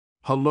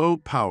Hello,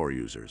 power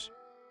users.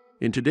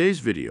 In today's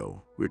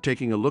video, we're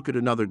taking a look at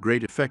another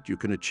great effect you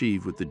can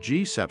achieve with the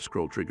GSAP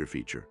Scroll Trigger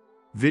feature,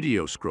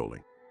 video scrolling.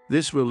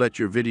 This will let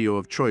your video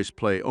of choice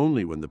play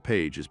only when the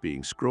page is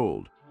being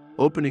scrolled,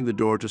 opening the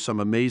door to some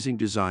amazing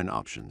design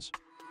options.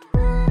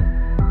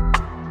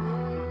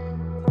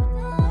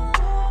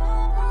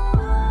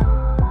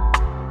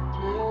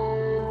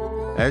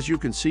 As you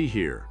can see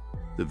here,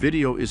 the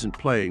video isn't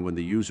playing when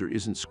the user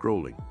isn't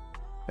scrolling.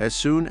 As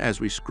soon as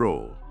we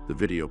scroll, the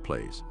video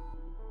plays.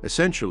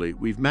 Essentially,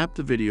 we've mapped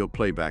the video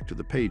playback to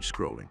the page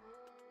scrolling.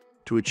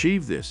 To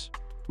achieve this,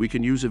 we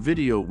can use a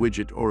video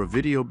widget or a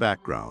video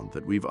background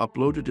that we've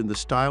uploaded in the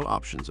style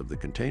options of the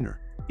container.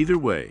 Either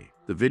way,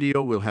 the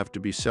video will have to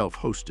be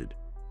self-hosted.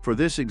 For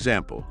this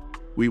example,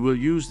 we will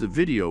use the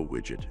video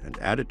widget and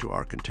add it to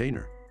our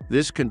container.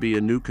 This can be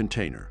a new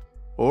container,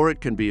 or it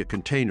can be a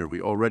container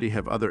we already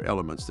have other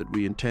elements that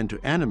we intend to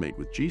animate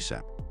with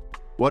GSAP.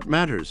 What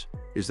matters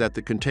is that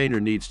the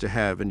container needs to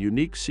have a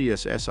unique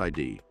CSS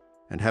ID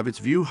and have its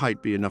view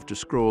height be enough to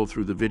scroll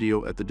through the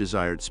video at the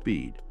desired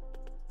speed.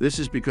 This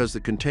is because the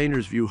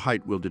container's view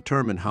height will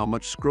determine how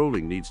much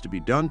scrolling needs to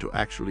be done to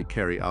actually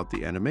carry out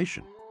the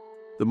animation.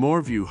 The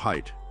more view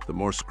height, the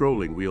more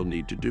scrolling we'll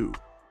need to do.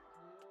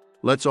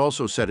 Let's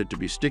also set it to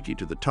be sticky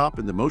to the top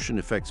in the Motion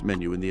Effects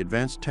menu in the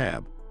Advanced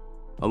tab,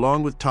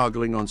 along with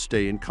toggling on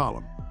Stay in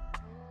Column.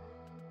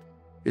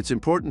 It's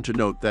important to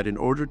note that in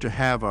order to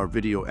have our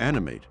video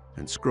animate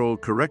and scroll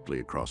correctly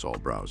across all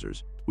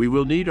browsers, we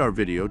will need our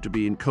video to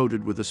be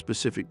encoded with a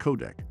specific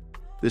codec.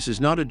 This is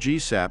not a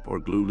GSAP or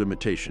GLOO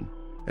limitation,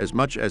 as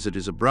much as it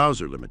is a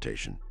browser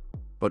limitation,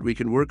 but we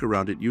can work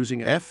around it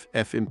using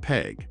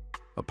FFmpeg,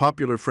 a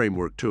popular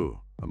framework to,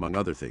 among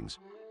other things,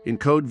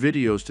 encode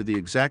videos to the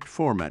exact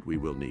format we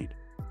will need.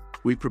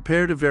 We've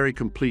prepared a very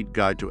complete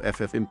guide to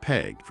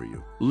FFmpeg for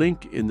you,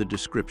 link in the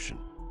description.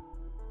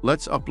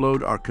 Let's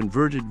upload our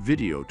converted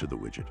video to the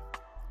widget.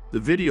 The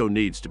video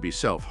needs to be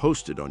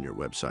self-hosted on your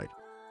website.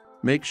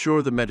 Make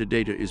sure the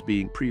metadata is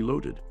being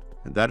preloaded,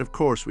 and that of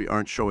course we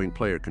aren't showing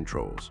player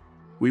controls.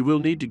 We will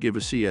need to give a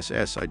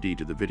CSS ID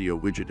to the video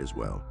widget as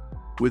well.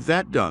 With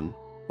that done,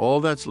 all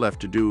that's left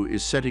to do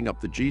is setting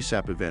up the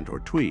GSAP event or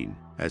tween,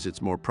 as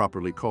it's more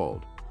properly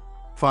called.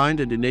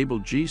 Find and enable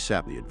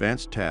GSAP in the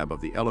Advanced tab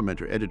of the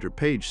Elementor editor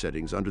page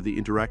settings under the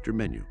Interactor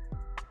menu.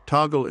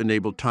 Toggle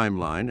Enable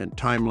Timeline and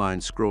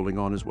Timeline Scrolling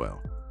on as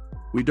well.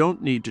 We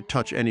don't need to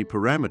touch any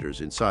parameters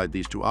inside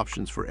these two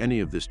options for any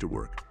of this to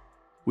work.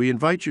 We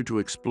invite you to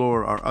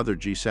explore our other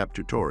GSAP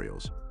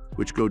tutorials,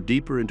 which go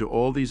deeper into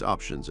all these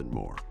options and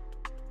more.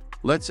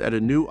 Let's add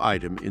a new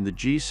item in the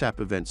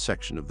GSAP Events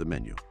section of the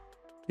menu.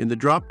 In the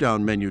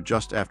drop-down menu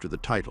just after the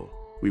title,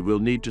 we will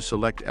need to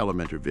select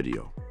Elementor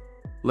Video.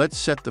 Let's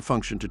set the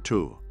function to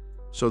true,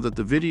 so that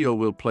the video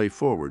will play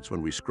forwards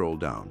when we scroll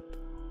down.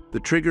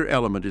 The trigger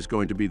element is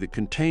going to be the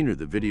container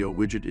the video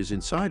widget is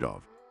inside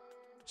of.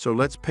 So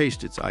let's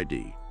paste its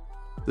ID.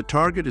 The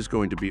target is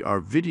going to be our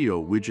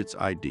video widget's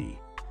ID.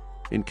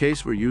 In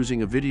case we're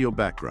using a video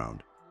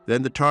background,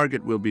 then the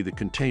target will be the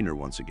container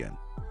once again,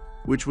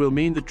 which will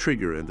mean the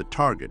trigger and the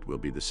target will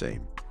be the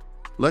same.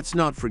 Let's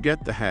not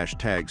forget the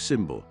hashtag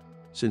symbol,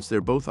 since they're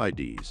both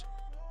IDs.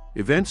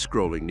 Event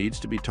scrolling needs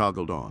to be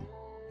toggled on,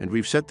 and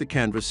we've set the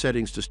canvas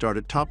settings to start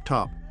at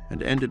top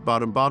and end at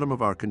bottom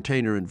of our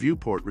container and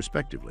viewport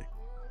respectively.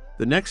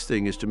 The next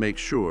thing is to make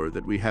sure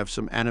that we have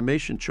some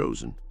animation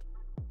chosen.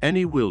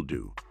 Any will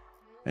do.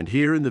 And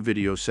here in the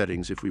video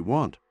settings, if we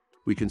want,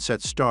 we can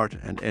set start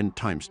and end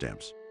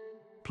timestamps.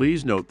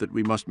 Please note that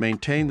we must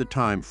maintain the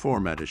time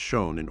format as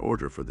shown in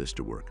order for this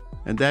to work,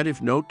 and that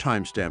if no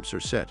timestamps are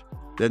set,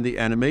 then the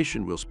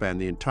animation will span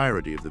the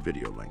entirety of the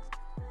video length.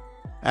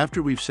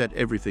 After we've set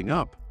everything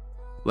up,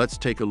 let's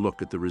take a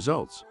look at the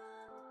results.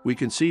 We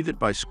can see that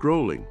by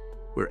scrolling,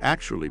 we're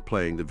actually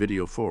playing the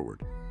video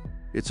forward.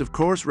 It's of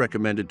course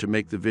recommended to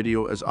make the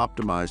video as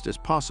optimized as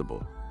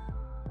possible.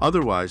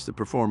 Otherwise, the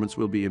performance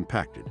will be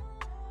impacted.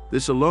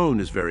 This alone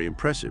is very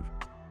impressive,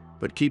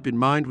 but keep in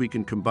mind we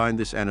can combine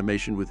this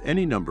animation with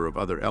any number of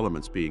other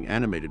elements being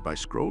animated by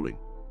scrolling.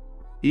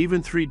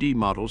 Even 3D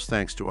models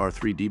thanks to our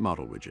 3D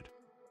model widget.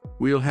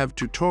 We'll have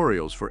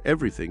tutorials for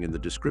everything in the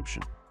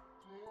description.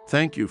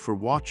 Thank you for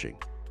watching.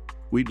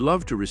 We'd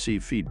love to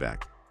receive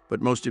feedback,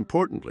 but most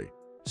importantly,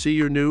 see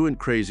your new and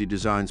crazy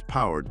designs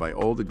powered by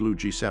all the GLOO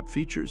GSAP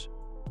features.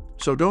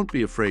 So don't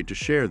be afraid to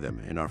share them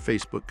in our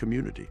Facebook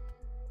community.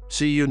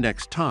 See you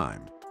next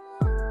time.